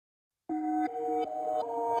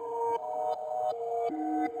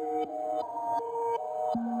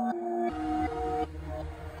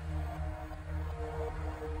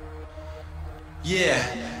Yeah,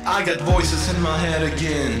 I got voices in my head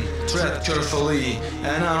again. Tread carefully,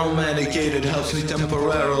 and I don't medicate, it helps me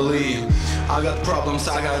temporarily. I got problems,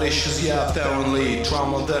 I got issues, yeah, apparently.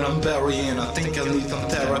 Trauma that I'm burying, I think I need some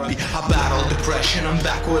therapy. I battle depression, I'm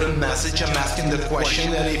back with a message. I'm asking the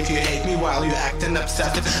question that if you hate me while you're acting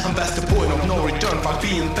obsessive, I'm past the point of no return by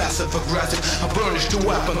being passive aggressive. I burnished the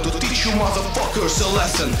weapon to teach you motherfuckers a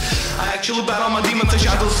lesson. I actually battle my demons and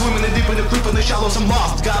shadows, swimming in deep in the creep in the shallows. I'm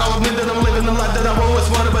lost, gotta admit that I'm living the life that I've always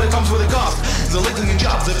wanted, but it comes with a cost. The lifting in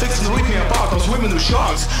jobs, they're fixing to rip me apart. I'm swimming with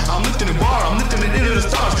sharks, I'm lifting a bar, I'm lifting it into the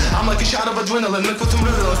stars. I'm like a shot of adrenaline, look for some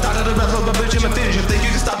riddle. I started a battle, but bitch, I'm a finish. If they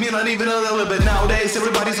can stop me, not even a little bit. Nowadays,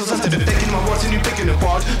 everybody's so sensitive, taking my words and you picking it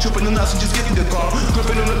apart. Tripping the nuts and just getting the car,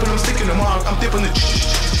 gripping and ripping, I'm sticking the mark. I'm tipping the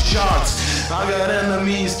charts. I got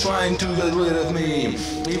enemies trying to get rid of me,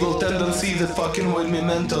 evil tendencies that fucking with me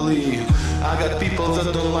mentally. I got people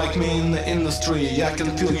that don't like me in the industry. I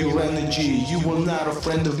can feel your energy, you are not a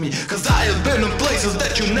friend of me, cause I have been in places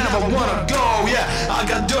that you never wanna go. Yeah, I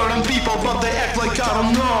got dirt on people but they act like I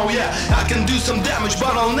don't know. Yeah, I can do some damage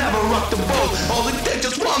but I'll never rock the boat. All it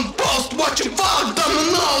takes is one post, watch him fall down the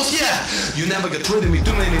nose. Yeah, you never get rid of me,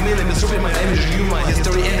 too many millimeters, ripping my energy, you my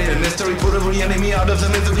history, ended in mystery. Put every enemy out of the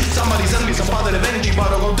misery. Somebody send me some positive energy, but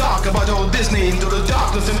I'll go dark about all Disney, into the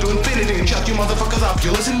darkness, into infinity, and shut you motherfuckers up. You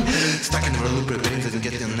listen? Stuck in a loop, preparing doesn't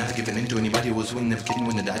get in, never giving in to anybody who was winning, never kidding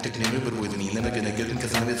when they died, took name but with me, never gonna get in,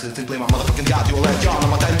 cause I'm simply my motherfucking god. You will let John on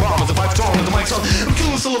my time bomb, with the pipe strong, with the mic's on. I'm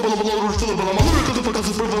killing syllable, I'm a lyrical, the fuck else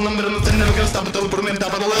is purple, I'm never gonna stop until we put him in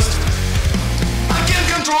top of the list. I can't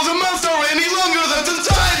control the monster.